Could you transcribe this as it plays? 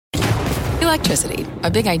Electricity,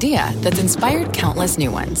 a big idea that's inspired countless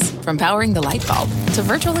new ones. From powering the light bulb to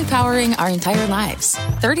virtually powering our entire lives.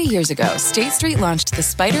 30 years ago, State Street launched the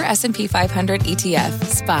SPDR S&P 500 ETF,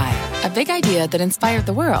 SPY. A big idea that inspired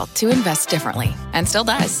the world to invest differently. And still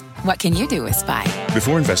does. What can you do with SPY?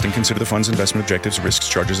 Before investing, consider the fund's investment objectives, risks,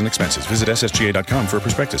 charges, and expenses. Visit ssga.com for a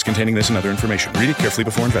prospectus containing this and other information. Read it carefully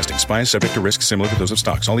before investing. SPY is subject to risks similar to those of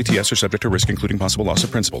stocks. All ETFs are subject to risk, including possible loss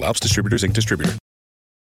of principal. Alps Distributors, Inc. Distributor.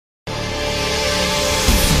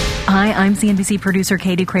 Hi, I'm CNBC producer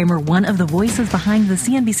Katie Kramer, one of the voices behind the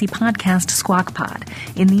CNBC podcast Squawk Pod.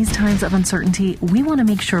 In these times of uncertainty, we want to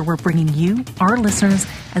make sure we're bringing you, our listeners,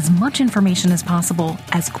 as much information as possible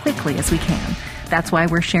as quickly as we can. That's why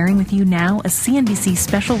we're sharing with you now a CNBC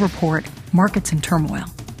special report, Markets in Turmoil.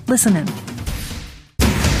 Listen in.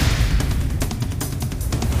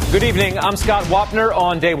 Good evening. I'm Scott Wapner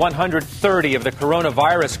on day 130 of the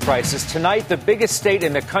coronavirus crisis. Tonight, the biggest state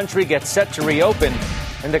in the country gets set to reopen,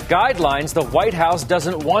 and the guidelines the White House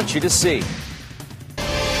doesn't want you to see.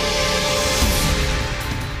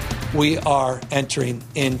 We are entering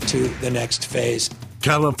into the next phase.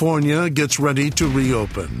 California gets ready to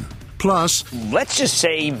reopen. Plus, let's just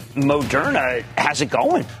say Moderna has it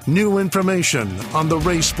going. New information on the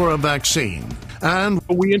race for a vaccine. And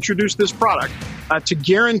we introduced this product to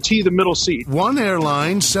guarantee the middle seat. One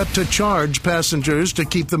airline set to charge passengers to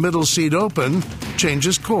keep the middle seat open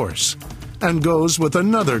changes course and goes with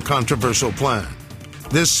another controversial plan.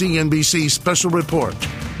 This CNBC special report,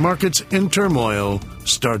 Markets in Turmoil,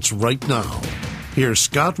 starts right now. Here's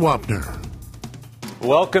Scott Wapner.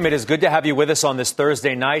 Welcome. It is good to have you with us on this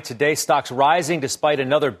Thursday night. Today, stocks rising despite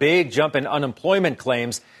another big jump in unemployment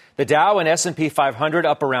claims. The Dow and S&P 500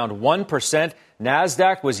 up around 1%.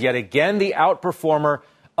 NASDAQ was yet again the outperformer,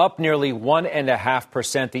 up nearly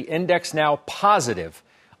 1.5%. The index now positive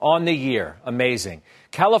on the year. Amazing.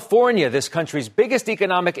 California, this country's biggest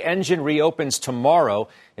economic engine, reopens tomorrow.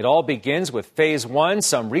 It all begins with phase one,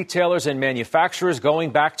 some retailers and manufacturers going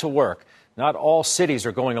back to work. Not all cities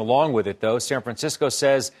are going along with it, though. San Francisco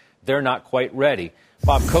says they're not quite ready.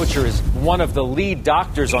 Bob Kocher is one of the lead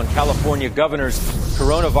doctors on California governor's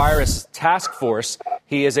coronavirus task force.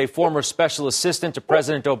 He is a former special assistant to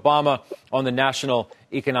President Obama on the National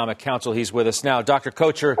Economic Council. He's with us now. Dr.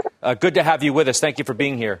 Kocher, good to have you with us. Thank you for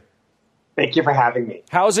being here. Thank you for having me.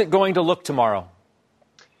 How's it going to look tomorrow?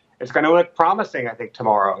 It's going to look promising, I think,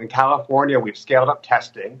 tomorrow. In California, we've scaled up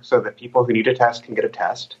testing so that people who need a test can get a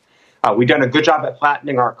test. We've done a good job at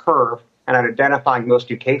flattening our curve and at identifying most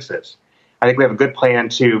new cases. I think we have a good plan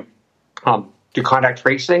to do contact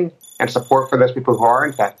tracing and support for those people who are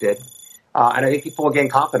infected. And I think people will gain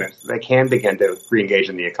confidence that they can begin to reengage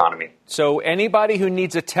in the economy. So anybody who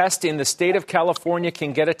needs a test in the state of California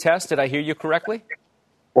can get a test. Did I hear you correctly?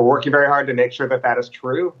 We're working very hard to make sure that that is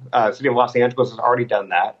true. The city of Los Angeles has already done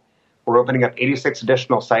that. We're opening up 86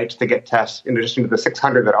 additional sites to get tests in addition to the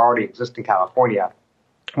 600 that already exist in California.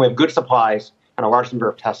 We have good supplies and a large number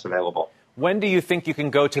of tests available. When do you think you can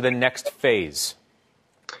go to the next phase?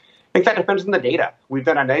 I think that depends on the data. We've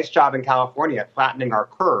done a nice job in California at flattening our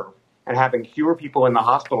curve and having fewer people in the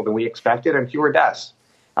hospital than we expected and fewer deaths.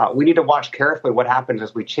 We need to watch carefully what happens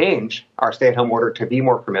as we change our stay-at-home order to be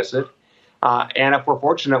more permissive. And if we're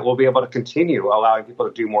fortunate, we'll be able to continue allowing people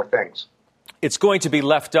to do more things. It's going to be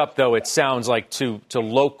left up, though, it sounds like, to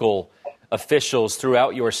local officials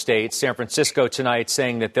throughout your state. San Francisco tonight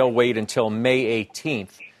saying that they'll wait until May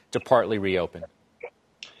 18th to partly reopen.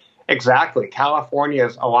 Exactly. California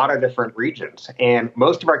is a lot of different regions, and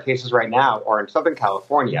most of our cases right now are in Southern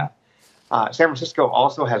California. San Francisco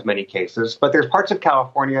also has many cases, but there's parts of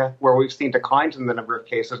California where we've seen declines in the number of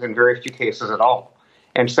cases and very few cases at all.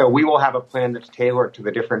 And so we will have a plan that's tailored to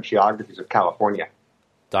the different geographies of California.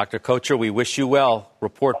 Dr. Kocher, we wish you well.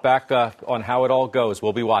 Report back on how it all goes.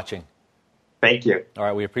 We'll be watching. Thank you. All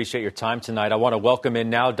right. We appreciate your time tonight. I want to welcome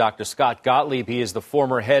in now Dr. Scott Gottlieb. He is the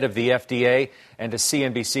former head of the FDA and a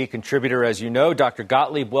CNBC contributor, as you know. Dr.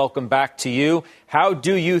 Gottlieb, welcome back to you. How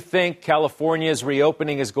do you think California's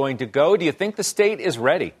reopening is going to go? Do you think the state is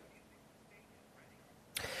ready?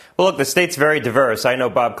 Well, look, the state's very diverse. I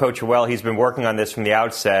know Bob Kocher well. He's been working on this from the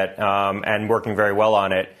outset and working very well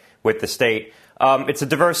on it with the state. It's a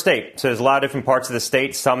diverse state. So there's a lot of different parts of the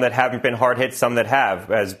state, some that haven't been hard hit, some that have.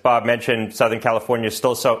 As Bob mentioned, Southern California is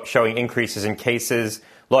still showing increases in cases.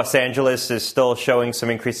 Los Angeles is still showing some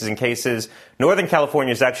increases in cases. Northern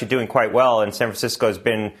California is actually doing quite well, and San Francisco has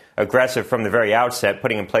been aggressive from the very outset,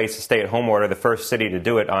 putting in place a stay-at-home order, the first city to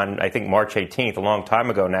do it on, I think, March 18th, a long time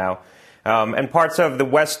ago now. And parts of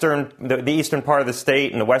the eastern part of the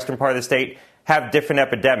state and the western part of the state have different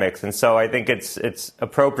epidemics. And so I think it's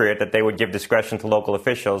appropriate that they would give discretion to local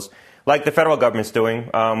officials, like the federal government's doing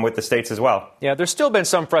with the states as well. Yeah, there's still been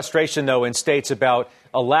some frustration, though, in states about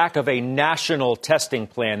a lack of a national testing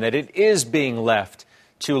plan, that it is being left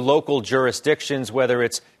to local jurisdictions, whether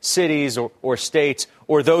it's cities or states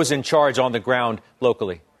or those in charge on the ground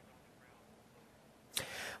locally.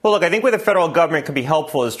 Well, look, I think where the federal government could be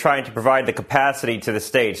helpful is trying to provide the capacity to the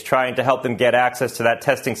states, trying to help them get access to that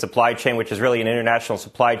testing supply chain, which is really an international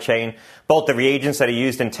supply chain, both the reagents that are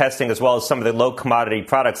used in testing as well as some of the low commodity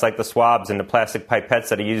products like the swabs and the plastic pipettes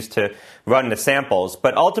that are used to run the samples.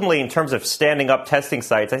 But ultimately, in terms of standing up testing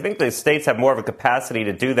sites, I think the states have more of a capacity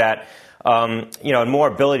to do that. And more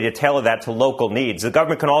ability to tailor that to local needs. The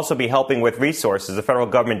government can also be helping with resources. The federal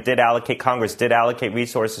government Congress did allocate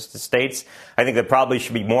resources to states. I think there probably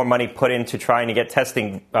should be more money put into trying to get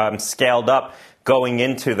testing scaled up going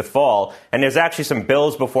into the fall. And there's actually some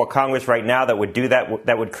bills before Congress right now that would do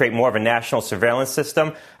that would create more of a national surveillance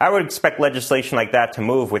system. I would expect legislation like that to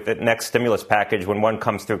move with the next stimulus package when one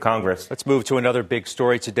comes through Congress. Let's move to another big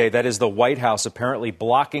story today. That is the White House apparently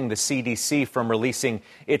blocking the CDC from releasing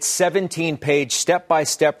its 17-page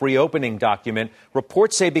step-by-step reopening document.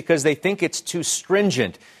 Reports say because they think it's too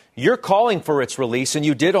stringent. You're calling for its release, and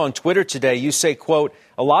you did on Twitter today. You say, quote,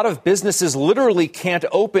 a lot of businesses literally can't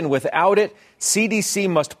open without it. CDC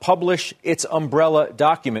must publish its umbrella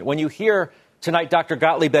document. When you hear tonight, Dr.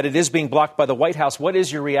 Gottlieb, that it is being blocked by the White House, what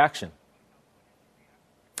is your reaction?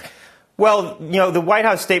 Well, the White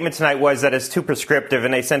House statement tonight was that it's too prescriptive,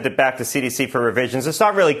 and they sent it back to CDC for revisions. It's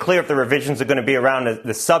not really clear if the revisions are going to be around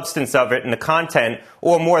the substance of it and the content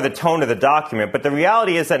or more the tone of the document. But the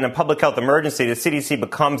reality is that in a public health emergency, the CDC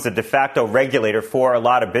becomes the de facto regulator for a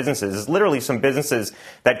lot of businesses. There's literally some businesses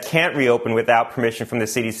that can't reopen without permission from the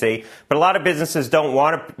CDC, but a lot of businesses don't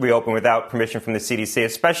want to reopen without permission from the CDC,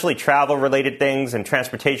 especially travel-related things and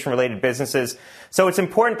transportation-related businesses. So it's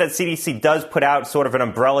important that CDC does put out sort of an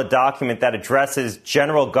umbrella document that addresses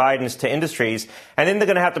general guidance to industries, and then they're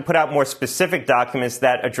going to have to put out more specific documents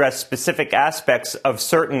that address specific aspects of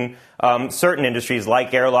certain industries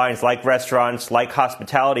like airlines, like restaurants, like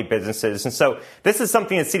hospitality businesses. And so this is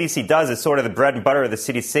something that CDC does. It's sort of the bread and butter of the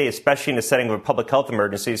CDC, especially in the setting of a public health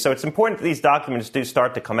emergency. So it's important that these documents do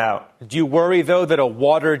start to come out. Do you worry, though, that a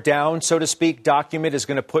watered down, so to speak, document is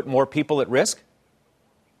going to put more people at risk?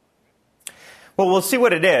 Well, we'll see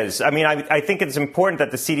what it is. I mean, I think it's important that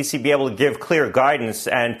the CDC be able to give clear guidance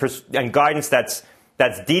and guidance that's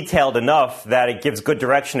detailed enough that it gives good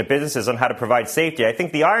direction to businesses on how to provide safety. I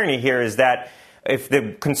think the irony here is that if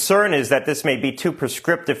the concern is that this may be too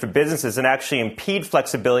prescriptive for businesses and actually impede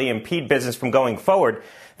flexibility, impede business from going forward,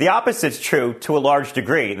 the opposite is true to a large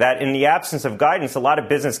degree, that in the absence of guidance, a lot of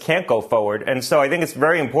business can't go forward. And so I think it's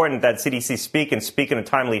very important that CDC speak in a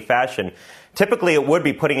timely fashion. Typically, it would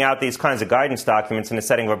be putting out these kinds of guidance documents in the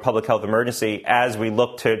setting of a public health emergency as we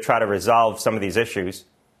look to try to resolve some of these issues.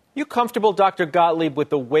 You comfortable, Dr. Gottlieb, with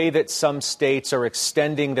the way that some states are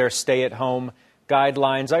extending their stay-at-home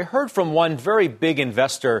guidelines? I heard from one very big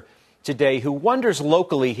investor today who wonders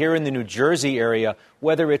locally here in the New Jersey area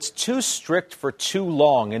whether it's too strict for too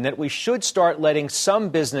long and that we should start letting some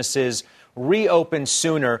businesses reopen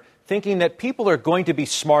sooner, thinking that people are going to be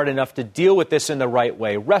smart enough to deal with this in the right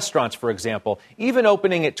way. Restaurants, for example, even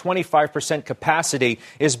opening at 25% capacity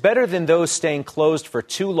is better than those staying closed for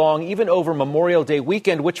too long, even over Memorial Day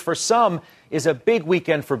weekend, which for some is a big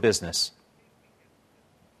weekend for business.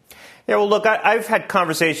 Yeah, well, look, I've had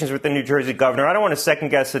conversations with the New Jersey governor. I don't want to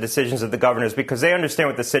second-guess the decisions of the governors because they understand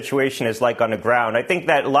what the situation is like on the ground. I think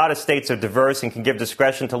that a lot of states are diverse and can give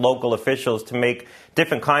discretion to local officials to make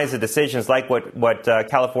different kinds of decisions like what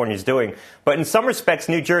California is doing. But in some respects,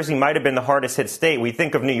 New Jersey might have been the hardest-hit state. We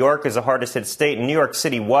think of New York as the hardest-hit state, and New York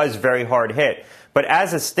City was very hard hit. But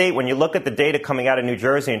as a state, when you look at the data coming out of New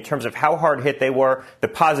Jersey in terms of how hard hit they were, the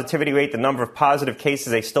positivity rate, the number of positive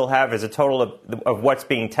cases they still have as a total of what's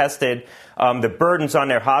being tested, the burdens on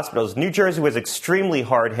their hospitals, New Jersey was extremely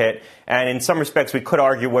hard hit, and in some respects we could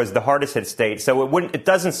argue was the hardest hit state. So it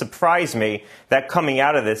doesn't surprise me that coming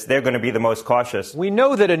out of this, they're going to be the most cautious. We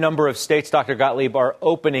know that a number of states, Dr. Gottlieb, are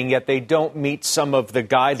opening, yet they don't meet some of the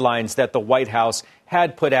guidelines that the White House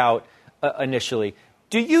had put out initially.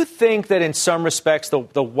 Do you think that in some respects the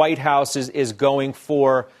White House is going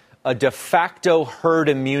for a de facto herd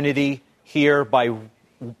immunity here by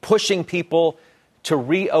pushing people to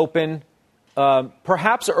reopen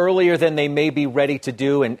perhaps earlier than they may be ready to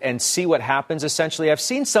do and see what happens, essentially? I've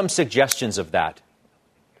seen some suggestions of that.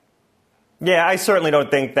 Yeah, I certainly don't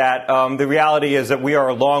think that. The reality is that we are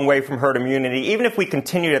a long way from herd immunity. Even if we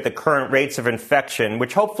continued at the current rates of infection,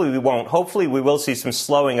 which hopefully we won't, hopefully we will see some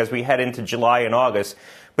slowing as we head into July and August.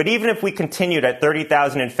 But even if we continued at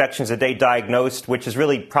 30,000 infections a day diagnosed, which is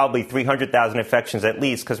really probably 300,000 infections at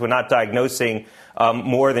least, because we're not diagnosing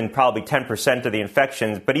more than probably 10% of the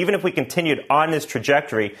infections. But even if we continued on this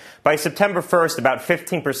trajectory, by September 1st, about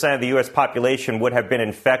 15% of the U.S. population would have been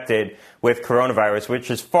infected with coronavirus,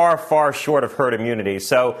 which is far, far short of herd immunity.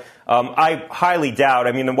 So I highly doubt,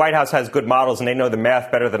 I mean, the White House has good models and they know the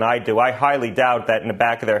math better than I do. I highly doubt that in the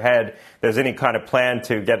back of their head there's any kind of plan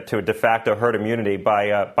to get to a de facto herd immunity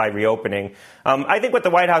by reopening. I think what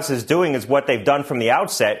the White House is doing is what they've done from the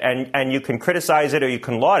outset, and you can criticize it or you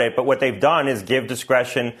can laud it, but what they've done is give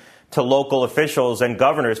discretion to local officials and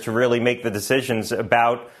governors to really make the decisions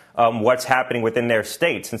about what's happening within their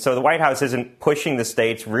states. And so the White House isn't pushing the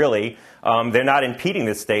states, really. They're not impeding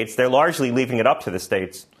the states. They're largely leaving it up to the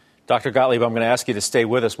states. Dr. Gottlieb, I'm going to ask you to stay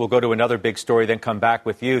with us. We'll go to another big story, then come back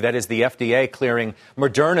with you. That is the FDA clearing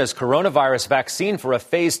Moderna's coronavirus vaccine for a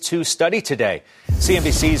phase 2 study today.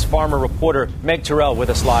 CNBC's pharma reporter Meg Terrell with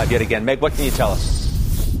us live yet again. Meg, what can you tell us?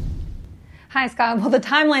 Hi, Scott. Well, the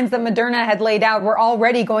timelines that Moderna had laid out were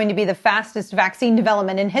already going to be the fastest vaccine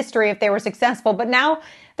development in history if they were successful. But now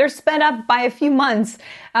they're sped up by a few months.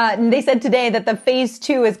 And they said today that the phase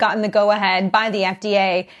 2 has gotten the go-ahead by the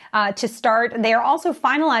FDA to start. They are also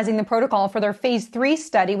finalizing the protocol for their phase 3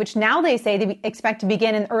 study, which now they say they expect to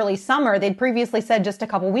begin in early summer. They'd previously said just a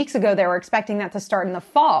couple weeks ago they were expecting that to start in the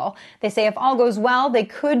fall. They say if all goes well, they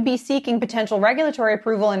could be seeking potential regulatory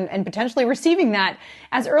approval and potentially receiving that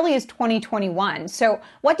as early as 2021. So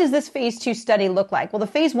what does this phase 2 study look like? Well, the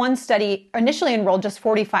phase 1 study initially enrolled just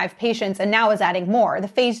 45 patients and now is adding more. The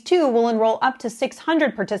phase 2 will enroll up to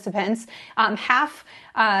 600 participants, half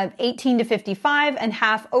 18 to 55 and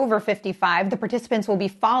half over 55. The participants will be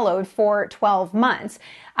followed for 12 months.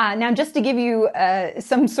 Now, just to give you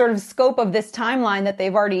some sort of scope of this timeline that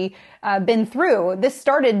they've already been through, this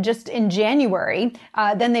started just in January.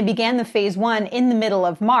 Then they began the phase 1 in the middle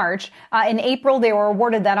of March. In April, they were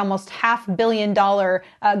awarded that almost $500 million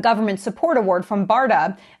government support award from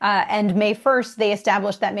BARDA. And May 1st, they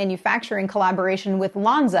established that manufacturing collaboration with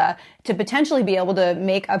Lonza to potentially be able to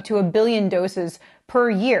make up to 1 billion doses per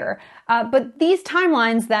year. But these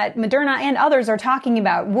timelines that Moderna and others are talking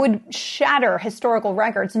about would shatter historical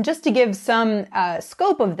records. And just to give some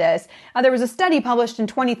scope of this, there was a study published in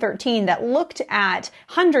 2013 that looked at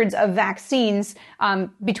hundreds of vaccines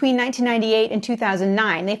between 1998 and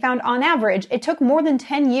 2009. They found on average it took more than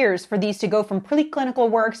 10 years for these to go from preclinical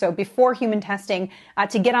work, so before human testing,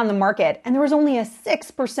 to get on the market. And there was only a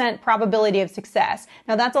 6% probability of success.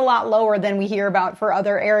 Now, that's a lot lower than we hear about for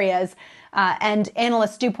other areas. And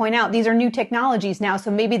analysts do point out these are new technologies now, so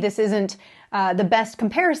maybe this isn't the best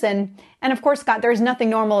comparison. And of course, Scott, there's nothing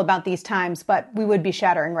normal about these times, but we would be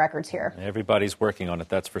shattering records here. Everybody's working on it,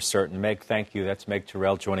 that's for certain. Meg, thank you. That's Meg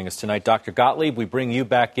Terrell joining us tonight. Dr. Gottlieb, we bring you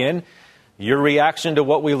back in. Your reaction to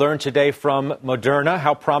what we learned today from Moderna,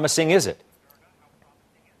 how promising is it?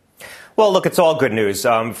 Well, look, it's all good news.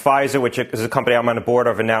 Pfizer, which is a company I'm on the board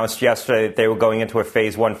of, announced yesterday that they were going into a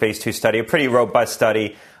phase 1, phase 2 study, a pretty robust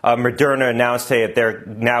study. Moderna announced today that they're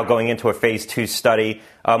now going into a phase 2 study,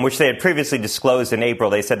 which they had previously disclosed in April.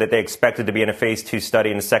 They said that they expected to be in a phase 2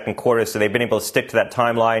 study in the second quarter, so they've been able to stick to that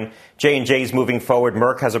timeline. J&J's moving forward.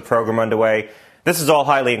 Merck has a program underway. This is all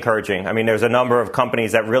highly encouraging. I mean, there's a number of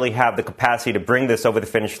companies that really have the capacity to bring this over the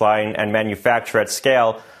finish line and manufacture at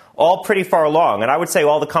scale, all pretty far along. And I would say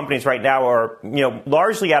all the companies right now are,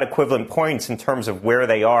 largely at equivalent points in terms of where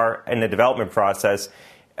they are in the development process.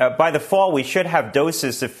 By the fall, we should have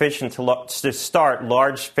doses sufficient to start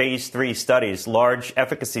large phase 3 studies, large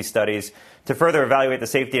efficacy studies, to further evaluate the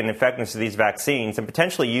safety and effectiveness of these vaccines and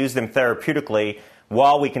potentially use them therapeutically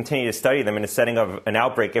while we continue to study them in the setting of an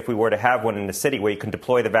outbreak, if we were to have one in the city, where you can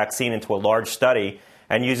deploy the vaccine into a large study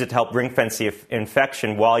and use it to help ring-fence the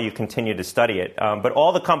infection while you continue to study it. But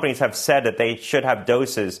all the companies have said that they should have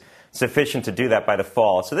doses sufficient to do that by the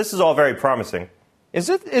fall. So this is all very promising. Is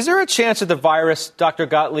there a chance that the virus, Dr.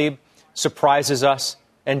 Gottlieb, surprises us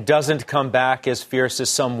and doesn't come back as fierce as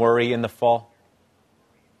some worry in the fall?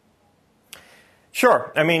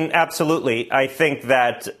 Sure. I mean, absolutely. I think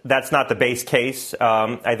that that's not the base case.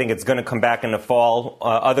 I think it's going to come back in the fall.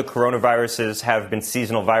 Other coronaviruses have been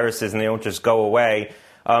seasonal viruses and they don't just go away.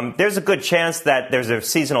 There's a good chance that there's a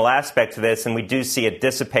seasonal aspect to this, and we do see it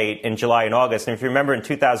dissipate in July and August. And if you remember in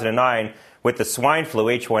 2009 with the swine flu,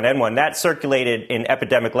 H1N1, that circulated in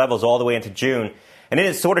epidemic levels all the way into June. And then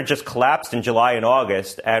it sort of just collapsed in July and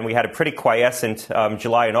August, and we had a pretty quiescent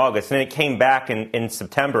July and August. And then it came back in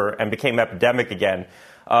September and became epidemic again.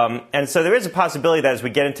 And so there is a possibility that as we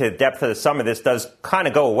get into the depth of the summer, this does kind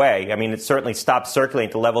of go away. I mean, it certainly stops circulating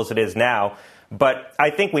at the levels it is now. But I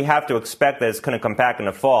think we have to expect that it's going to come back in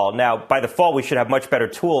the fall. Now, by the fall, we should have much better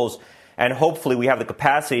tools. And hopefully we have the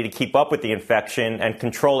capacity to keep up with the infection and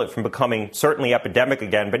control it from becoming certainly epidemic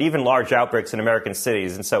again, but even large outbreaks in American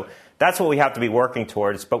cities. And so that's what we have to be working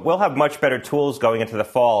towards. But we'll have much better tools going into the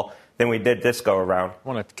fall than we did this go around. I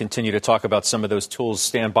want to continue to talk about some of those tools.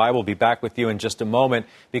 Stand by. We'll be back with you in just a moment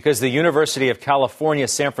because the University of California,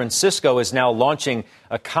 San Francisco is now launching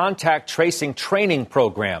a contact tracing training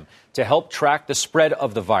program to help track the spread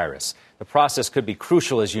of the virus. The process could be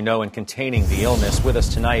crucial, as you know, in containing the illness. With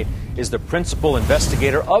us tonight is the principal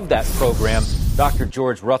investigator of that program, Dr.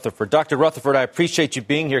 George Rutherford. Dr. Rutherford, I appreciate you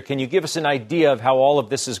being here. Can you give us an idea of how all of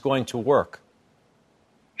this is going to work?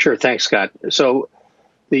 Sure. Thanks, Scott. So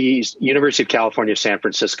the University of California, San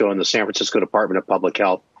Francisco, and the San Francisco Department of Public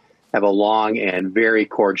Health have a long and very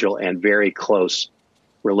cordial and very close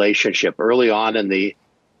relationship. Early on in the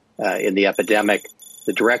epidemic,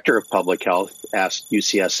 the director of public health asked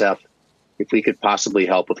UCSF if we could possibly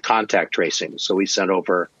help with contact tracing. So we sent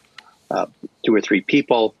over 2 or 3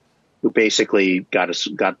 people who basically got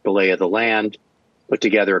the lay of the land, put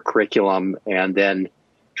together a curriculum, and then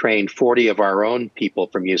trained 40 of our own people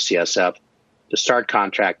from UCSF to start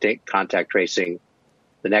contact tracing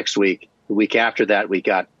the next week. The week after that, we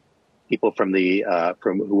got people from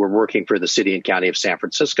who were working for the city and county of San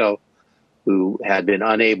Francisco who had been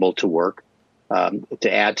unable to work,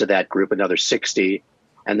 to add to that group another 60,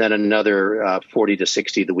 and then another 40 to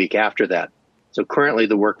 60 the week after that. So currently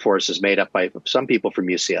the workforce is made up by some people from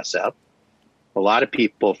UCSF, a lot of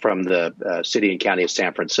people from the city and county of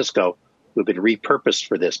San Francisco who have been repurposed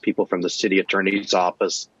for this, people from the city attorney's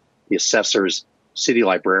office, the assessors, city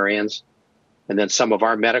librarians, and then some of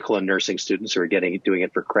our medical and nursing students who are doing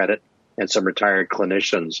it for credit, and some retired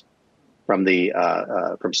clinicians from the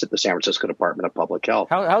San Francisco Department of Public Health.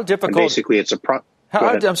 How difficult? And basically, it's a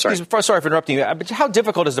sorry for interrupting you, but how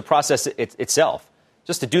difficult is the process itself,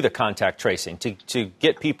 just to do the contact tracing, to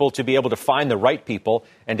get people to be able to find the right people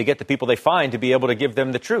and to get the people they find to be able to give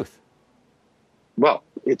them the truth? Well,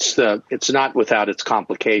 it's not without its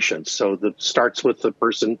complications. So it starts with the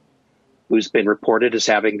person who's been reported as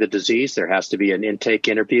having the disease. There has to be an intake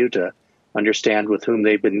interview to understand with whom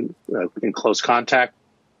they've been in close contact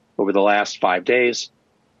over the last 5 days.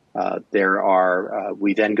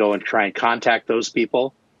 We then go and try and contact those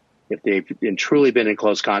people if they've truly been in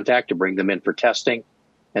close contact, to bring them in for testing,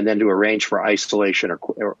 and then to arrange for isolation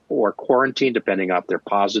or quarantine, depending on if they're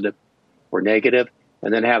positive or negative,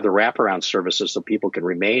 and then have the wraparound services so people can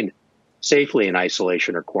remain safely in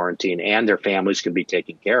isolation or quarantine and their families can be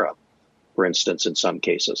taken care of, for instance, in some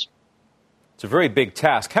cases. It's a very big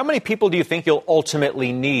task. How many people do you think you'll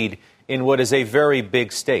ultimately need in what is a very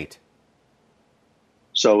big state?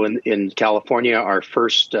 So in California,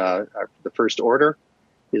 the first order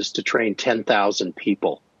is to train 10,000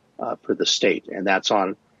 people for the state. And that's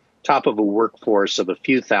on top of a workforce of a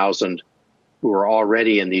few thousand who are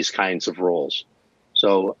already in these kinds of roles.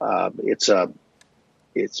 So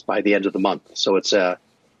it's by the end of the month. So it's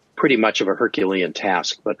pretty much of a Herculean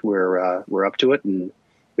task, but we're up to it. And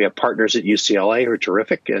we have partners at UCLA who are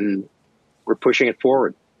terrific, and we're pushing it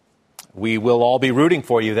forward. We will all be rooting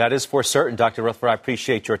for you. That is for certain. Dr. Rutherford, I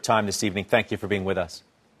appreciate your time this evening. Thank you for being with us.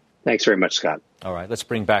 Thanks very much, Scott. All right, let's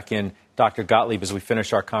bring back in Dr. Gottlieb as we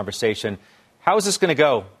finish our conversation. How is this going to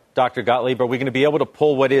go, Dr. Gottlieb? Are we going to be able to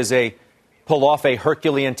pull off a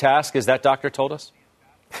Herculean task, as that doctor told us?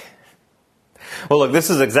 Well, look,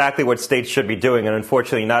 this is exactly what states should be doing, and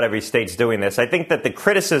unfortunately not every state's doing this. I think that the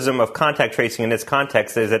criticism of contact tracing in this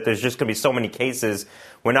context is that there's just going to be so many cases,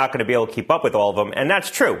 we're not going to be able to keep up with all of them. And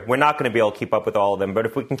that's true. We're not going to be able to keep up with all of them. But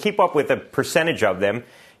if we can keep up with a percentage of them,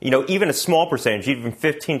 even a small percentage, even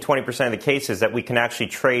 15, 20% of the cases that we can actually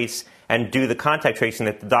trace and do the contact tracing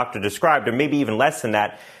that the doctor described, or maybe even less than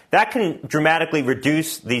that, that can dramatically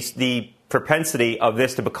reduce the propensity of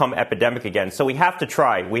this to become epidemic again. So we have to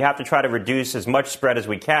try. We have to try to reduce as much spread as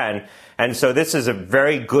we can. And so this is a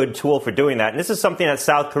very good tool for doing that. And this is something that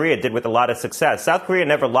South Korea did with a lot of success. South Korea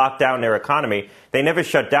never locked down their economy. They never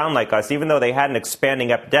shut down like us, even though they had an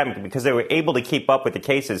expanding epidemic, because they were able to keep up with the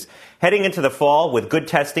cases. Heading into the fall with good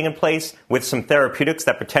testing in place, with some therapeutics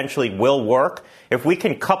that potentially will work, if we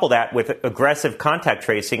can couple that with aggressive contact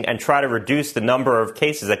tracing and try to reduce the number of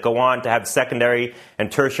cases that go on to have secondary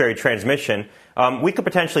and tertiary transmission, we could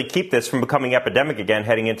potentially keep this from becoming epidemic again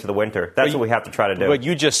heading into the winter. That's what we have to try to do. But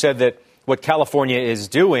you just said that what California is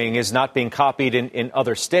doing is not being copied in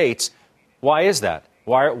other states. Why is that?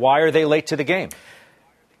 Why are they late to the game?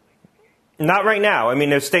 Not right now. I mean,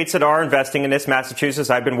 there's states that are investing in this. Massachusetts,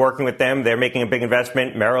 I've been working with them. They're making a big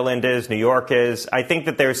investment. Maryland is. New York is. I think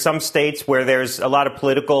that there's some states where there's a lot of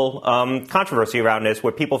political controversy around this,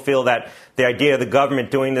 where people feel that the idea of the government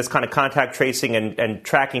doing this kind of contact tracing and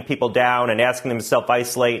tracking people down and asking them to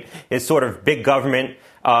self-isolate is sort of big government.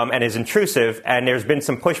 And is intrusive, and there's been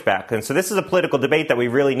some pushback. And so this is a political debate that we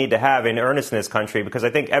really need to have in earnest in this country, because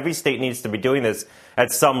I think every state needs to be doing this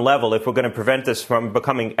at some level if we're going to prevent this from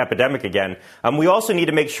becoming epidemic again. We also need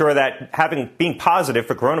to make sure that being positive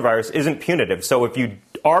for coronavirus isn't punitive. So if you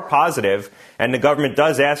are positive and the government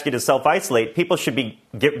does ask you to self-isolate, people should be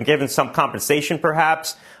given some compensation,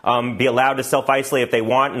 perhaps, be allowed to self-isolate if they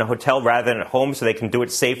want in a hotel rather than at home so they can do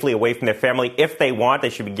it safely away from their family. If they want,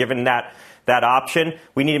 they should be given that option.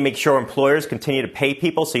 We need to make sure employers continue to pay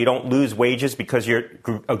people so you don't lose wages because you're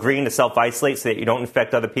agreeing to self-isolate so that you don't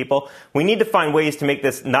infect other people. We need to find ways to make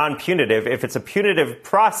this non-punitive. If it's a punitive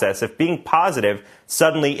process, if being positive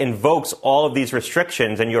suddenly invokes all of these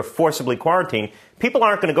restrictions and you're forcibly quarantined, people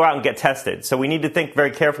aren't going to go out and get tested. So we need to think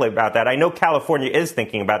very carefully about that. I know California is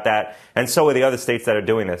thinking about that, and so are the other states that are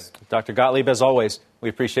doing this. Dr. Gottlieb, as always, we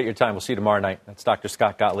appreciate your time. We'll see you tomorrow night. That's Dr.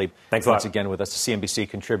 Scott Gottlieb. Thanks a lot. Once again with us, a CNBC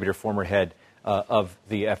contributor, former head of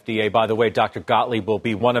the FDA. By the way, Dr. Gottlieb will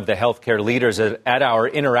be one of the healthcare leaders at our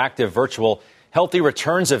interactive virtual Healthy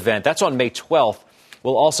Returns event. That's on May 12th.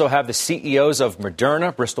 We'll also have the CEOs of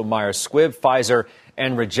Moderna, Bristol Myers Squibb, Pfizer,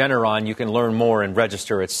 and Regeneron. You can learn more and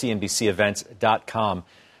register at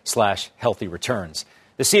cnbcevents.com/healthyreturns.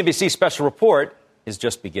 The CNBC special report is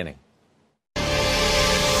just beginning.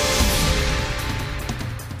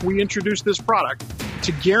 We introduced this product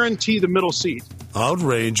to guarantee the middle seat.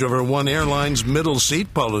 Outrage over one airline's middle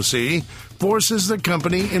seat policy forces the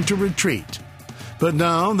company into retreat. But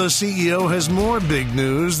now the CEO has more big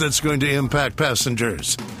news that's going to impact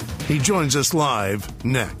passengers. He joins us live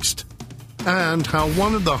next. And how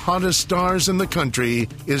one of the hottest stars in the country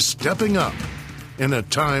is stepping up in a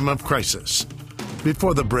time of crisis.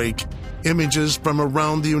 Before the break, images from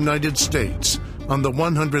around the United States on the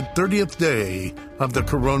 130th day of the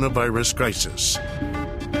coronavirus crisis.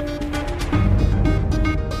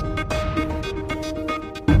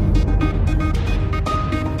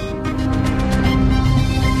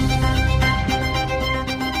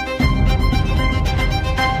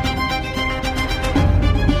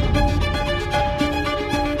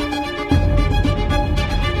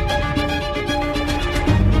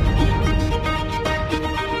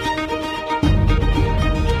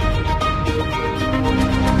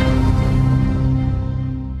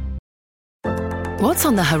 What's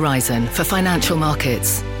on the horizon for financial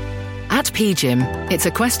markets? At PGIM, it's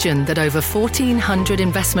a question that over 1,400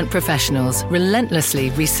 investment professionals relentlessly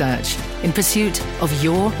research in pursuit of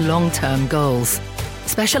your long-term goals.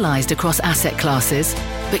 Specialized across asset classes,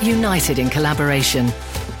 but united in collaboration,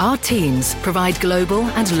 our teams provide global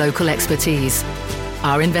and local expertise.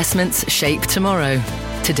 Our investments shape tomorrow,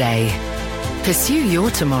 today. Pursue your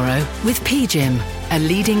tomorrow with PGIM, a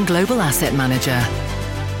leading global asset manager.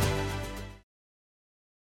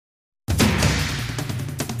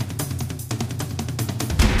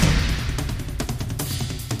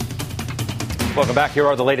 Welcome back. Here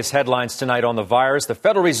are the latest headlines tonight on the virus. The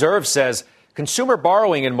Federal Reserve says consumer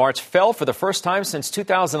borrowing in March fell for the first time since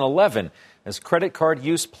 2011 as credit card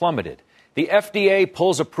use plummeted. The FDA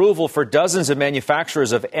pulls approval for dozens of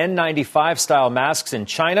manufacturers of N95-style masks in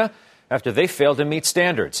China after they failed to meet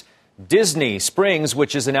standards. Disney Springs,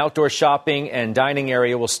 which is an outdoor shopping and dining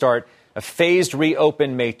area, will start a phased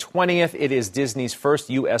reopen May 20th. It is Disney's first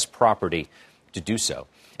U.S. property to do so.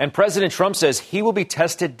 And President Trump says he will be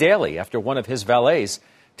tested daily after one of his valets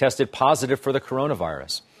tested positive for the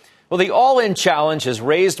coronavirus. Well, the All-In Challenge has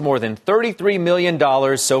raised more than $33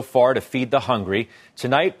 million so far to feed the hungry.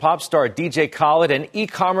 Tonight, pop star DJ Khaled and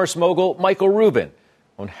e-commerce mogul Michael Rubin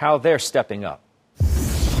on how they're stepping up.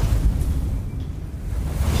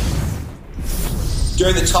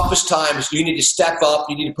 During the toughest times, you need to step up.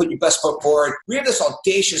 You need to put your best foot forward. We have this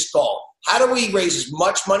audacious goal. How do we raise as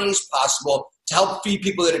much money as possible to help feed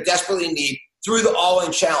people that are desperately in need through the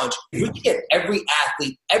All-In Challenge? We can get every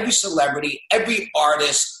athlete, every celebrity, every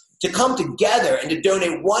artist to come together and to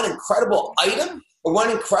donate one incredible item or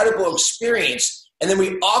one incredible experience, and then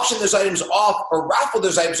we auction those items off or raffle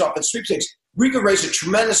those items off at sweepstakes. We could raise a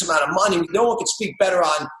tremendous amount of money. No one can speak better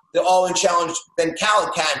on the All-In Challenge than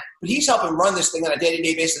Khaled can, but he's helping run this thing on a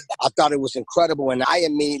day-to-day basis. I thought it was incredible, and I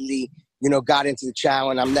immediately got into the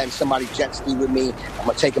challenge. I'm letting somebody jet ski with me. I'm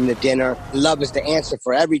going to take them to dinner. Love is the answer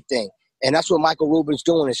for everything. And that's what Michael Rubin's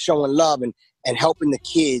doing, is showing love and helping the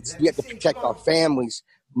kids. We have to protect our families,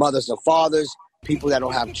 mothers and fathers, people that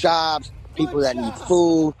don't have jobs, people that need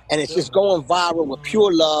food. And it's just going viral with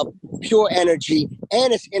pure love, pure energy,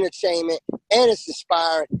 and it's entertainment, and it's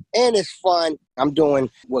inspiring, and it's fun. I'm doing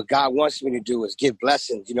what God wants me to do, is give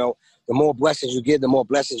blessings. You know, the more blessings you give, the more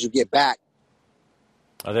blessings you get back.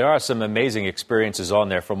 There are some amazing experiences on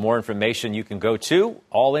there. For more information, you can go to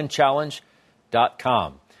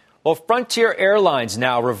allinchallenge.com. Well, Frontier Airlines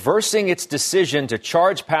now reversing its decision to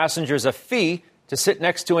charge passengers a fee to sit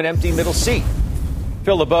next to an empty middle seat.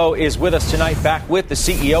 Phil LeBeau is with us tonight, back with the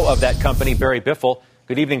CEO of that company, Barry Biffle.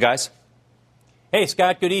 Good evening, guys. Hey,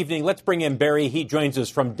 Scott, good evening. Let's bring in Barry. He joins us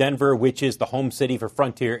from Denver, which is the home city for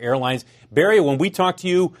Frontier Airlines. Barry, when we talked to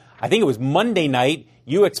you, I think it was Monday night,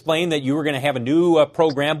 you explained that you were going to have a new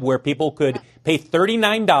program where people could pay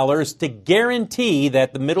 $39 to guarantee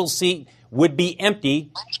that the middle seat would be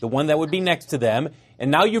empty, the one that would be next to them. And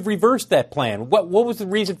now you've reversed that plan. What was the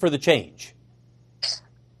reason for the change?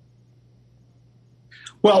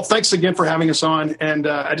 Well, thanks again for having us on. And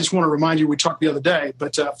I just want to remind you, we talked the other day,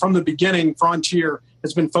 but from the beginning, Frontier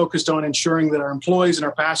has been focused on ensuring that our employees and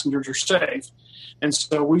our passengers are safe. And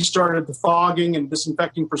so we started the fogging and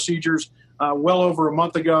disinfecting procedures well over a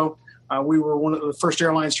month ago. We were one of the first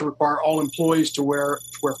airlines to require all employees to wear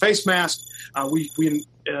face masks. We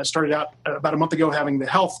started out about a month ago having the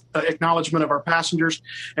health acknowledgement of our passengers.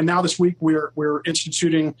 And now this week we're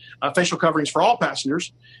instituting facial coverings for all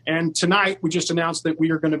passengers. And tonight we just announced that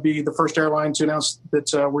we are going to be the first airline to announce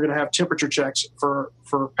that we're going to have temperature checks for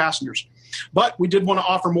passengers. But we did want to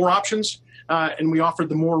offer more options. And we offered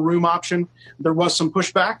the more room option. There was some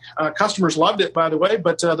pushback. Customers loved it, by the way,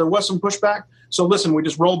 but there was some pushback. So listen, we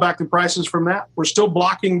just rolled back the prices from that. We're still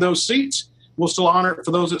blocking those seats. We'll still honor it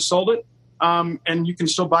for those that sold it. And you can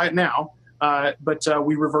still buy it now. But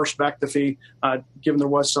we reversed back the fee, given there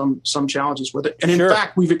was some challenges with it. And in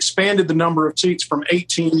fact, we've expanded the number of seats from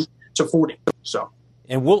 18 to 40.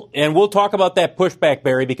 And we'll talk about that pushback,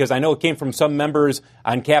 Barry, because I know it came from some members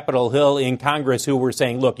on Capitol Hill in Congress who were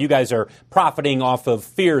saying, look, you guys are profiting off of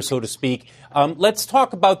fear, so to speak. Let's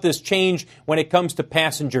talk about this change when it comes to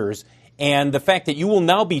passengers and the fact that you will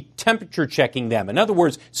now be temperature checking them. In other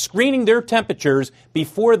words, screening their temperatures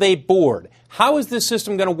before they board. How is this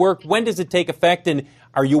system going to work? When does it take effect? And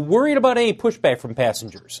are you worried about any pushback from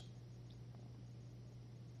passengers?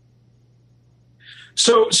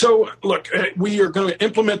 So look, we are going to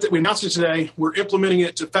implement that. We announced it today. We're implementing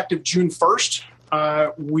it effective June 1st.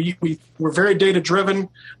 We're very data driven.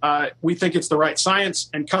 We think it's the right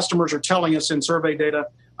science, and customers are telling us in survey data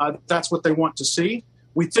that's what they want to see.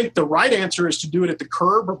 We think the right answer is to do it at the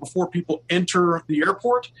curb or before people enter the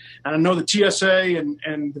airport. And I know the TSA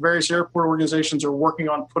and the various airport organizations are working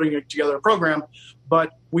on putting together a program,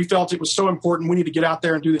 but we felt it was so important. We need to get out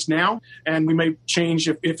there and do this now, and we may change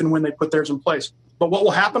if and when they put theirs in place. But what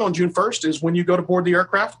will happen on June 1st is when you go to board the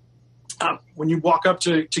aircraft, when you walk up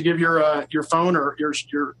to give your phone or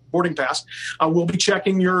your boarding pass, we'll be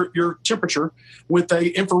checking your temperature with a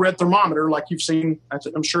infrared thermometer like you've seen,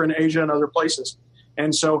 I'm sure, in Asia and other places.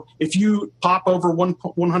 And so if you pop over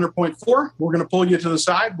 100.4, we're going to pull you to the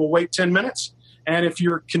side. We'll wait 10 minutes. And if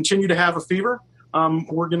you continue to have a fever,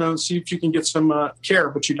 we're going to see if you can get some care,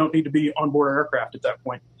 but you don't need to be on board our aircraft at that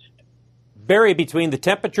point. Barry, between the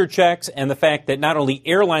temperature checks and the fact that not only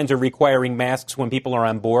airlines are requiring masks when people are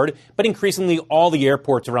on board, but increasingly all the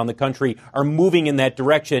airports around the country are moving in that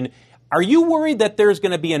direction, are you worried that there's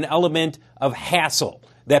going to be an element of hassle,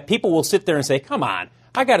 that people will sit there and say, come on,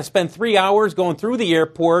 I got to spend 3 hours going through the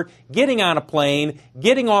airport, getting on a plane,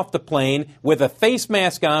 getting off the plane with a face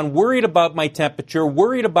mask on, worried about my temperature,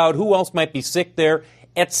 worried about who else might be sick there.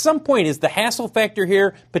 At some point, is the hassle factor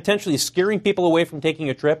here potentially scaring people away from taking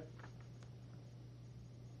a trip?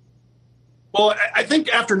 Well, I think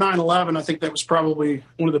after 9/11, I think that was probably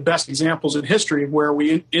one of the best examples in history where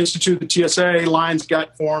we instituted the TSA, lines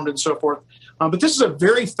got formed and so forth. But this is a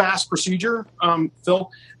very fast procedure,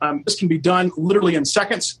 Phil. This can be done literally in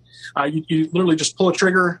seconds. You literally just pull a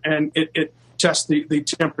trigger and it tests the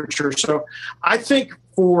temperature. So I think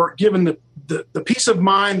given the peace of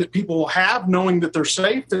mind that people will have knowing that they're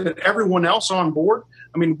safe, that everyone else on board,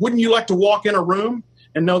 I mean, wouldn't you like to walk in a room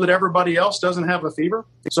and know that everybody else doesn't have a fever?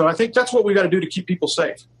 So I think that's what we got to do to keep people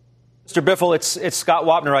safe. Mr. Biffle, it's Scott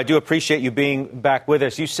Wapner. I do appreciate you being back with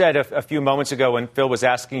us. You said a few moments ago when Phil was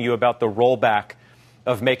asking you about the rollback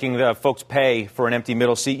of making the folks pay for an empty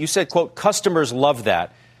middle seat, you said, quote, customers love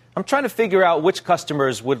that. I'm trying to figure out which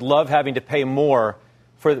customers would love having to pay more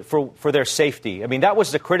for their safety. I mean, that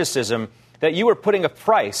was the criticism, that you were putting a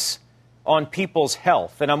price on people's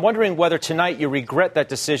health. And I'm wondering whether tonight you regret that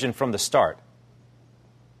decision from the start.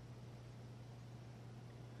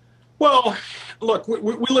 Well, look,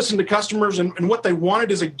 we listened to customers, and what they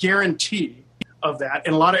wanted is a guarantee of that.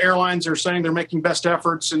 And a lot of airlines are saying they're making best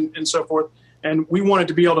efforts and so forth. And we wanted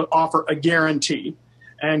to be able to offer a guarantee.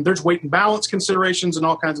 And there's weight and balance considerations and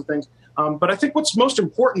all kinds of things. But I think what's most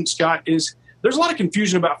important, Scott, is there's a lot of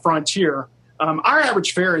confusion about Frontier. Our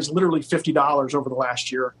average fare is literally $50 over the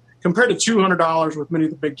last year, compared to $200 with many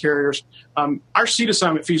of the big carriers. Our seat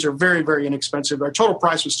assignment fees are very, very inexpensive. Our total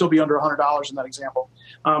price would still be under $100 in that example.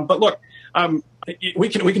 But look, we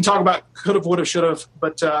can talk about could have, would have, should have,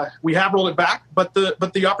 but we have rolled it back. But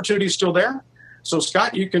the opportunity is still there. So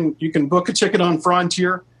Scott, you can book a ticket on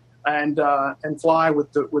Frontier and fly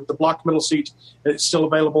with the blocked middle seat. It's still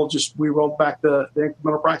available. Just we rolled back the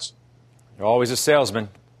incremental price. You're always a salesman.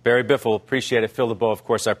 Barry Biffle, appreciate it. Phil LeBeau, of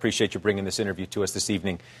course, I appreciate you bringing this interview to us this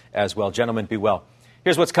evening as well. Gentlemen, be well.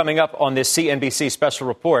 Here's what's coming up on this CNBC special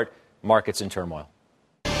report, Markets in Turmoil.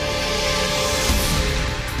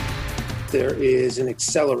 There is an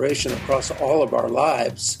acceleration across all of our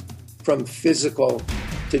lives from physical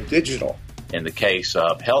to digital. In the case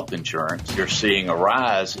of health insurance, you're seeing a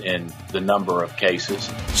rise in the number of cases.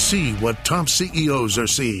 See what top CEOs are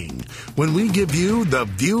seeing when we give you the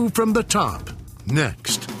view from the top.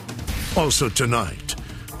 Next. Also tonight,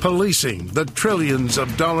 policing the trillions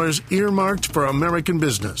of dollars earmarked for American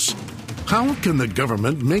business. How can the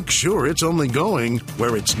government make sure it's only going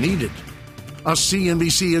where it's needed? A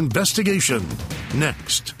CNBC investigation.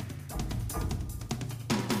 Next.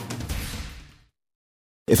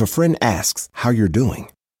 If a friend asks how you're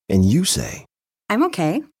doing, and you say, I'm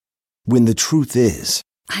okay. When the truth is,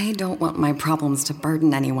 I don't want my problems to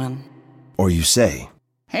burden anyone. Or you say,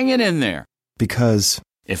 hang it in there. Because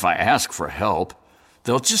if I ask for help,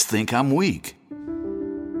 they'll just think I'm weak.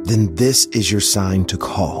 Then this is your sign to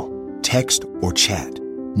call, text, or chat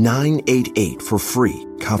 988 for free,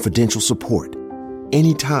 confidential support.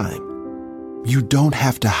 Anytime. You don't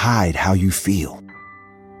have to hide how you feel.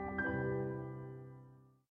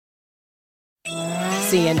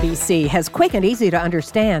 CNBC has quick and easy to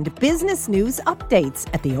understand business news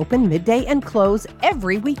updates at the open, midday, and close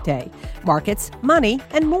every weekday. Markets, money,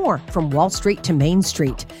 and more from Wall Street to Main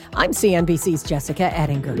Street. I'm CNBC's Jessica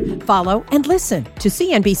Ettinger. Follow and listen to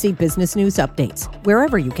CNBC Business News Updates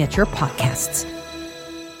wherever you get your podcasts.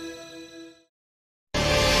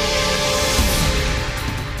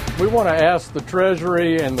 We want to ask the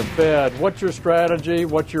Treasury and the Fed, what's your strategy?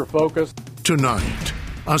 What's your focus? Tonight,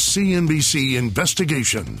 a CNBC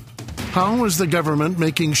investigation. How is the government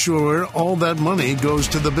making sure all that money goes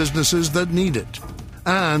to the businesses that need it?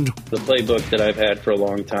 And the playbook that I've had for a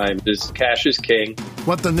long time is cash is king.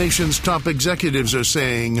 What the nation's top executives are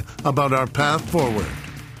saying about our path forward.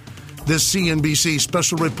 This CNBC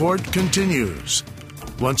special report continues.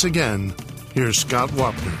 Once again, here's Scott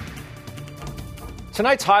Wapner.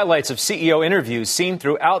 Tonight's highlights of CEO interviews seen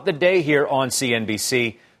throughout the day here on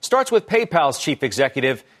CNBC starts with PayPal's chief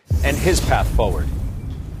executive and his path forward.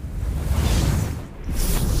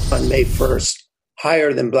 On May 1st,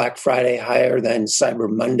 higher than Black Friday, higher than Cyber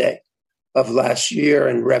Monday of last year,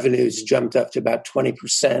 and revenues jumped up to about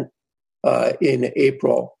 20% in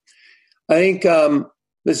April. I think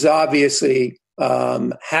this is obviously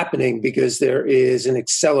happening because there is an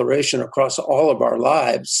acceleration across all of our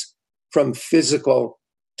lives from physical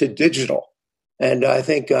to digital. And I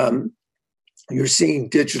think you're seeing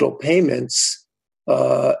digital payments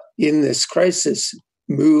in this crisis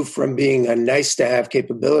move from being a nice-to-have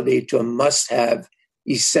capability to a must-have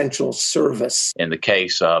essential service. In the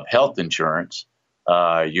case of health insurance,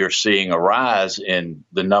 you're seeing a rise in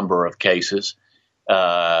the number of cases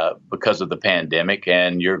because of the pandemic,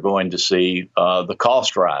 and you're going to see the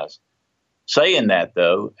cost rise. Saying that,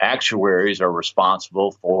 though, actuaries are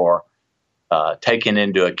responsible for taking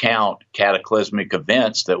into account cataclysmic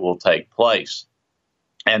events that will take place.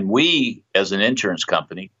 And we, as an insurance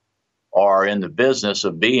company, are in the business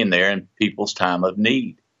of being there in people's time of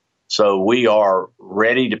need. So we are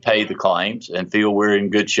ready to pay the claims and feel we're in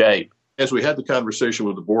good shape. As we had the conversation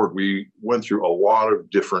with the board, we went through a lot of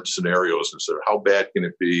different scenarios and said, how bad can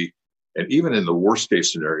it be? And even in the worst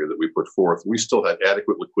case scenario that we put forth, we still had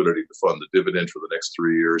adequate liquidity to fund the dividend for the next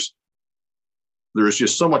 3 years. There is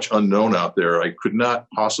just so much unknown out there. I could not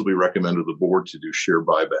possibly recommend to the board to do share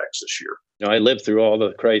buybacks this year. I lived through all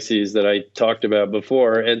the crises that I talked about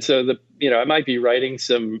before. And so I might be writing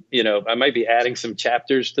some, I might be adding some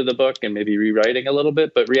chapters to the book and maybe rewriting a little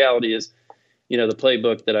bit. But reality is, the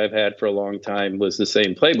playbook that I've had for a long time was the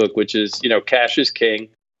same playbook, which is, cash is king.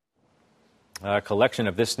 A collection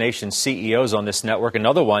of this nation's CEOs on this network.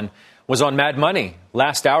 Another one was on Mad Money.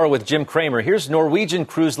 Last hour with Jim Cramer. Here's Norwegian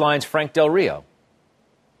Cruise Line's Frank Del Rio.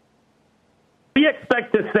 We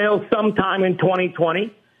expect to sail sometime in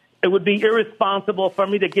 2020. It would be irresponsible for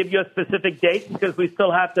me to give you a specific date because we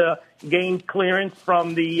still have to gain clearance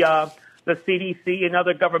from the CDC and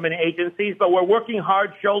other government agencies. But we're working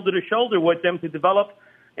hard, shoulder to shoulder with them to develop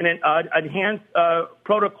and enhance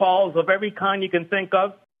protocols of every kind you can think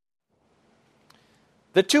of.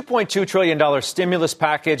 The $2.2 trillion stimulus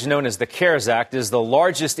package known as the CARES Act is the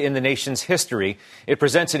largest in the nation's history. It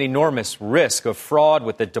presents an enormous risk of fraud,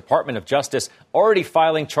 with the Department of Justice already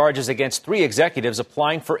filing charges against 3 executives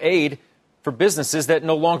applying for aid for businesses that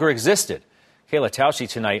no longer existed. Kayla Tausche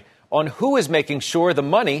tonight on who is making sure the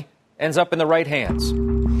money ends up in the right hands.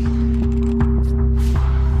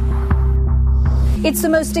 It's the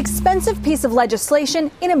most expensive piece of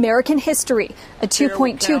legislation in American history, a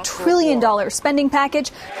 $2.2 trillion spending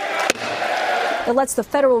package that lets the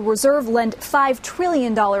Federal Reserve lend $5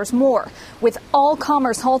 trillion more. With all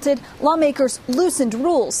commerce halted, lawmakers loosened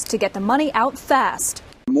rules to get the money out fast.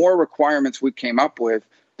 The more requirements we came up with,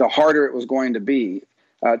 the harder it was going to be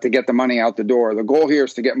to get the money out the door. The goal here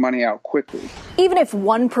is to get money out quickly. Even if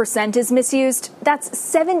 1% is misused, that's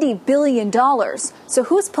 $70 billion. So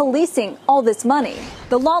who's policing all this money?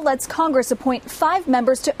 The law lets Congress appoint 5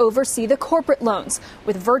 members to oversee the corporate loans,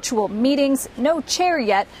 with virtual meetings, no chair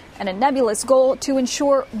yet, and a nebulous goal to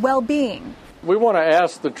ensure well-being. We want to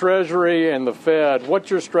ask the Treasury and the Fed,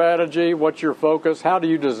 what's your strategy, what's your focus, how do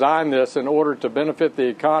you design this in order to benefit the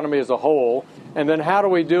economy as a whole, and then how do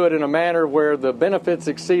we do it in a manner where the benefits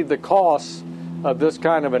exceed the costs of this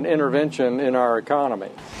kind of an intervention in our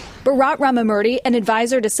economy? Bharat Ramamurthy, an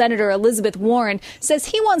advisor to Senator Elizabeth Warren, says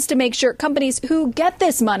he wants to make sure companies who get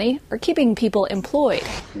this money are keeping people employed.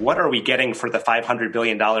 What are we getting for the $500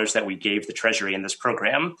 billion that we gave the Treasury in this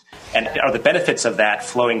program? And are the benefits of that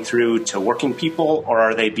flowing through to working people, or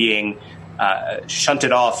are they being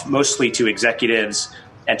shunted off mostly to executives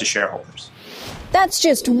and to shareholders? That's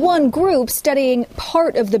just one group studying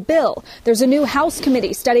part of the bill. There's a new House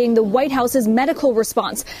committee studying the White House's medical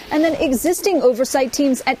response, and then existing oversight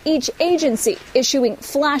teams at each agency issuing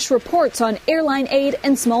flash reports on airline aid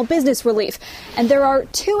and small business relief. And there are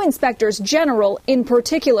 2 inspectors general in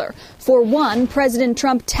particular. For one, President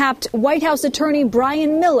Trump tapped White House attorney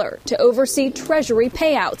Brian Miller to oversee Treasury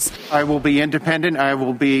payouts. I will be independent.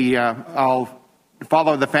 I'll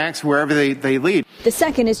follow the facts wherever they lead. The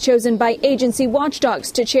second is chosen by agency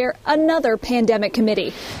watchdogs to chair another pandemic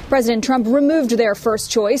committee. President Trump removed their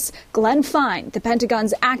first choice, Glenn Fine, the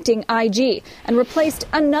Pentagon's acting IG, and replaced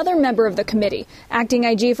another member of the committee, acting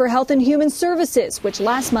IG for Health and Human Services, which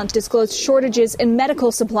last month disclosed shortages in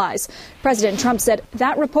medical supplies. President Trump said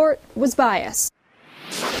that report was biased.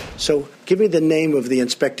 So give me the name of the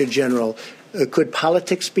Inspector General. Could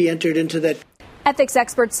politics be entered into that? Ethics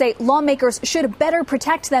experts say lawmakers should better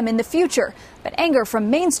protect them in the future, but anger from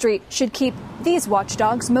Main Street should keep these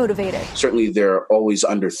watchdogs motivated. Certainly, they're always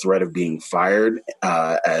under threat of being fired,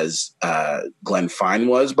 as Glenn Fine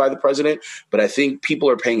was by the president. But I think people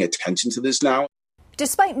are paying attention to this now.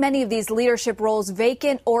 Despite many of these leadership roles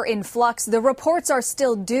vacant or in flux, the reports are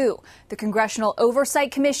still due. The Congressional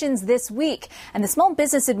Oversight Commission's this week, and the Small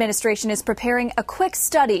Business Administration is preparing a quick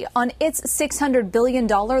study on its $600 billion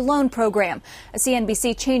loan program. A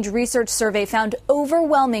CNBC Change Research survey found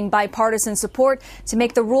overwhelming bipartisan support to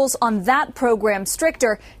make the rules on that program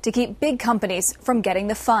stricter to keep big companies from getting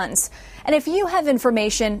the funds. And if you have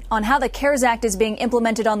information on how the CARES Act is being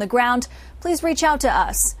implemented on the ground, please reach out to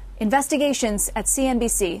us.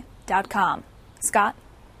 Investigations@cnbc.com. Scott?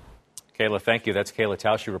 Kayla, thank you. That's Kayla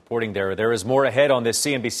Tausche reporting there. There is more ahead on this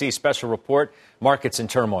CNBC special report, Markets in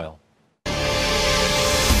Turmoil.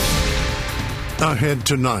 Ahead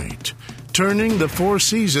tonight, turning the Four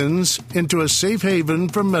Seasons into a safe haven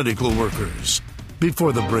for medical workers.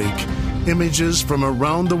 Before the break, images from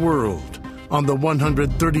around the world on the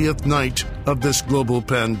 130th night of this global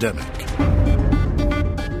pandemic.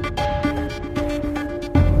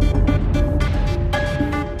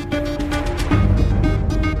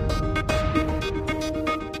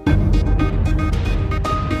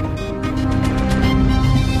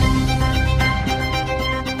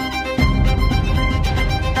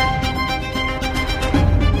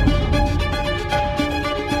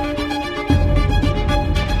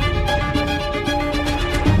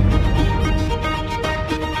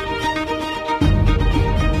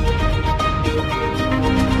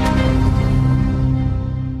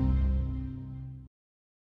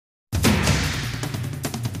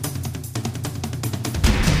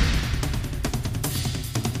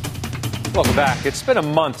 Welcome back. It's been a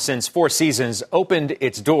month since Four Seasons opened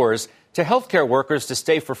its doors to healthcare workers to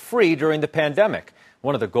stay for free during the pandemic.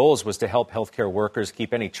 One of the goals was to help healthcare workers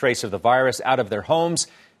keep any trace of the virus out of their homes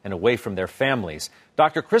and away from their families.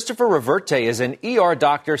 Dr. Christopher Reverte is an ER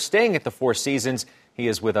doctor staying at the Four Seasons. He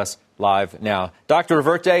is with us live now. Dr.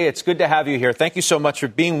 Reverte, it's good to have you here. Thank you so much for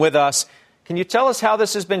being with us. Can you tell us how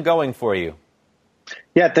this has been going for you?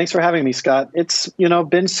 Yeah, thanks for having me, Scott. It's,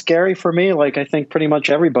 been scary for me, like I think pretty much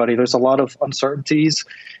everybody. There's a lot of uncertainties,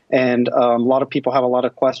 and a lot of people have a lot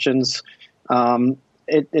of questions.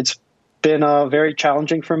 It's been very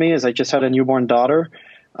challenging for me as I just had a newborn daughter,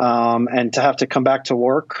 and to have to come back to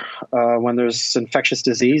work when there's infectious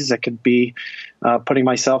disease that could be putting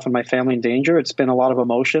myself and my family in danger. It's been a lot of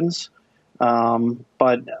emotions.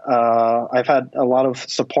 But I've had a lot of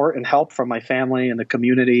support and help from my family and the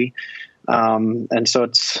community. And so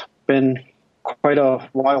it's been quite a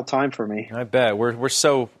wild time for me. I bet. We're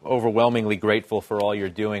so overwhelmingly grateful for all you're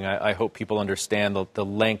doing. I hope people understand the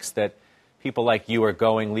lengths that people like you are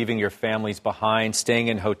going, leaving your families behind, staying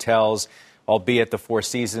in hotels, albeit the Four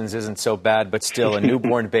Seasons isn't so bad, but still a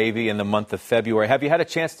newborn baby in the month of February. Have you had a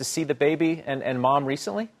chance to see the baby and mom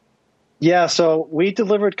recently? Yeah, so we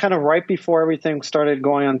delivered kind of right before everything started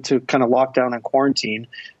going on to kind of lockdown and quarantine.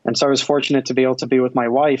 And so I was fortunate to be able to be with my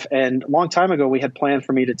wife. And a long time ago, we had planned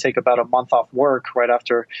for me to take about a month off work right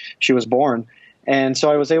after she was born. And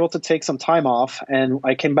so I was able to take some time off, and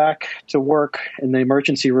I came back to work in the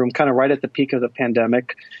emergency room kind of right at the peak of the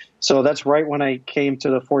pandemic. So that's right when I came to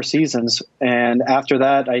the Four Seasons. And after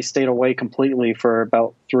that, I stayed away completely for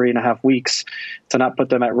about 3.5 weeks to not put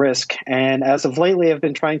them at risk. And as of lately, I've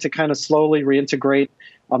been trying to kind of slowly reintegrate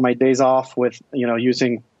on my days off with,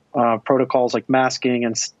 using protocols like masking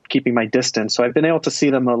and keeping my distance. So I've been able to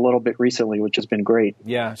see them a little bit recently, which has been great.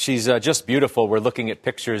 Yeah, she's just beautiful. We're looking at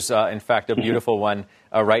pictures, in fact, a beautiful one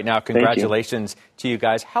right now. Congratulations to you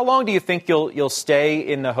guys. How long do you think you'll stay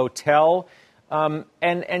in the hotel?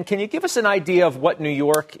 And can you give us an idea of what New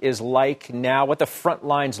York is like now, what the front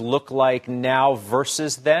lines look like now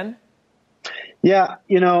versus then? Yeah,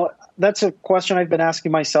 that's a question I've been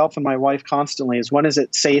asking myself and my wife constantly is when is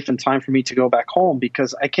it safe and time for me to go back home?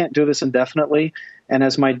 Because I can't do this indefinitely. And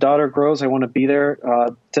as my daughter grows, I want to be there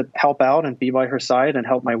to help out and be by her side and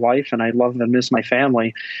help my wife. And I love and miss my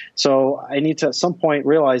family. So I need to at some point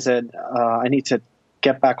realize that I need to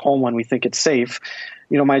get back home when we think it's safe.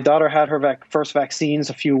 My daughter had her first vaccines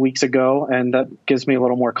a few weeks ago, and that gives me a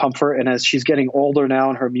little more comfort. And as she's getting older now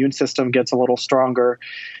and her immune system gets a little stronger,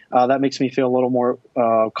 that makes me feel a little more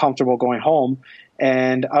comfortable going home.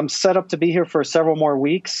 And I'm set up to be here for several more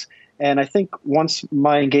weeks. And I think once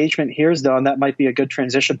my engagement here is done, that might be a good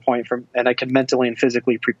transition point and I can mentally and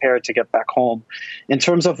physically prepare to get back home. In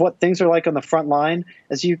terms of what things are like on the front line,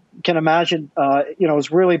 as you can imagine, it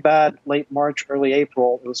was really bad late March, early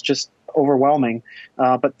April. It was just overwhelming.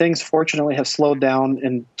 But things fortunately have slowed down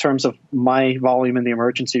in terms of my volume in the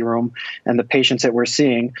emergency room and the patients that we're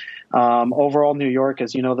seeing. Overall, New York,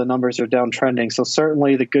 as you know, the numbers are downtrending. So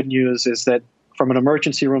certainly the good news is that from an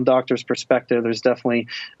emergency room doctor's perspective, there's definitely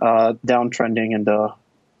downtrending and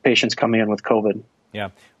patients coming in with COVID. Yeah,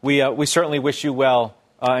 we certainly wish you well,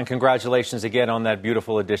 and congratulations again on that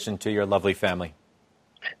beautiful addition to your lovely family.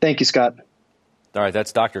 Thank you, Scott. All right,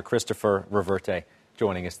 that's Dr. Christopher Reverte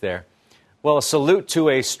joining us there. Well, a salute to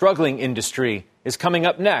a struggling industry is coming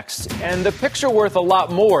up next, and the picture worth a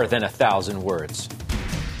lot more than 1,000 words.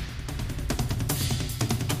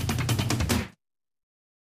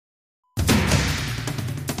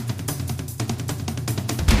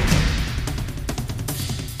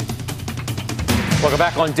 Welcome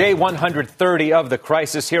back on day 130 of the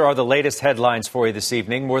crisis. Here are the latest headlines for you this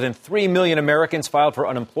evening. More than 3 million Americans filed for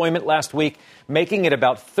unemployment last week, making it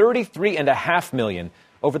about 33.5 million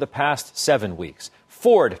over the past 7 weeks.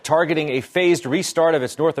 Ford targeting a phased restart of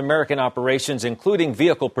its North American operations, including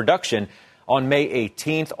vehicle production, on May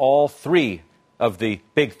 18th. All three of the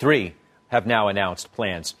big three have now announced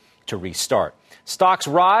plans to restart. Stocks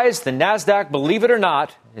rise. The Nasdaq, believe it or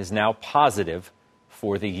not, is now positive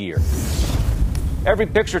for the year. Every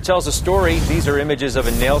picture tells a story. These are images of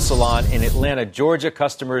a nail salon in Atlanta, Georgia.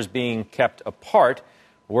 Customers being kept apart,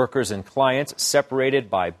 workers and clients separated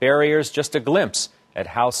by barriers. Just a glimpse at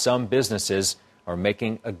how some businesses are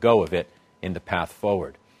making a go of it in the path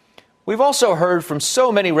forward. We've also heard from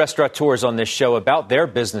so many restaurateurs on this show about their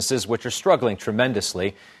businesses, which are struggling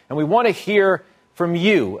tremendously. And we want to hear from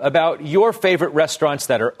you about your favorite restaurants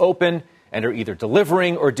that are open and are either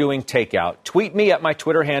delivering or doing takeout. Tweet me at my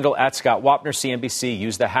Twitter handle, @ScottWapner, CNBC.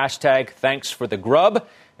 Use the hashtag #ThanksForTheGrub,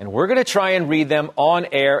 and we're going to try and read them on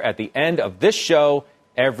air at the end of this show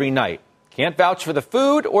every night. Can't vouch for the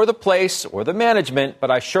food or the place or the management, but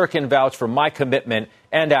I sure can vouch for my commitment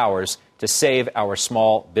and ours to save our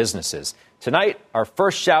small businesses. Tonight, our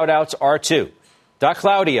first shout-outs are to Da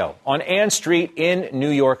Claudio on Ann Street in New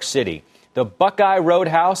York City, the Buckeye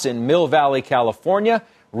Roadhouse in Mill Valley, California,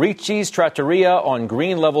 Ricci's Trattoria on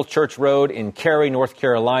Green Level Church Road in Cary, North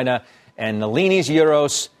Carolina, and Nalini's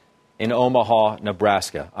Gyros in Omaha,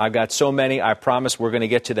 Nebraska. I've got so many. I promise we're going to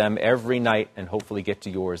get to them every night and hopefully get to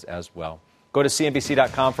yours as well. Go to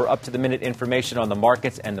CNBC.com for up-to-the-minute information on the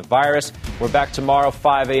markets and the virus. We're back tomorrow,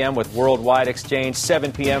 5 a.m. with Worldwide Exchange,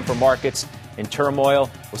 7 p.m. for markets in turmoil.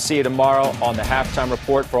 We'll see you tomorrow on the Halftime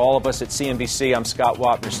Report. For all of us at CNBC, I'm Scott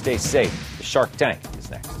Wapner. Stay safe. The Shark Tank is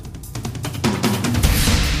next.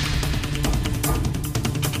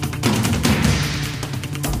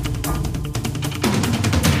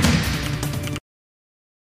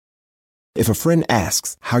 If a friend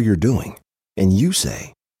asks how you're doing, and you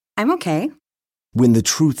say, I'm okay. When the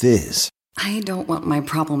truth is, I don't want my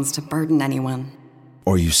problems to burden anyone.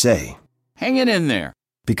 Or you say, hang it in there.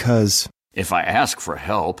 Because if I ask for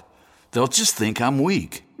help, they'll just think I'm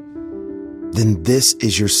weak. Then this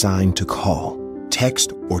is your sign to call,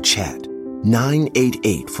 text, or chat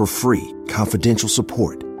 988 for free, confidential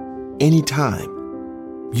support. Anytime.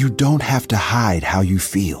 You don't have to hide how you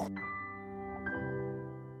feel.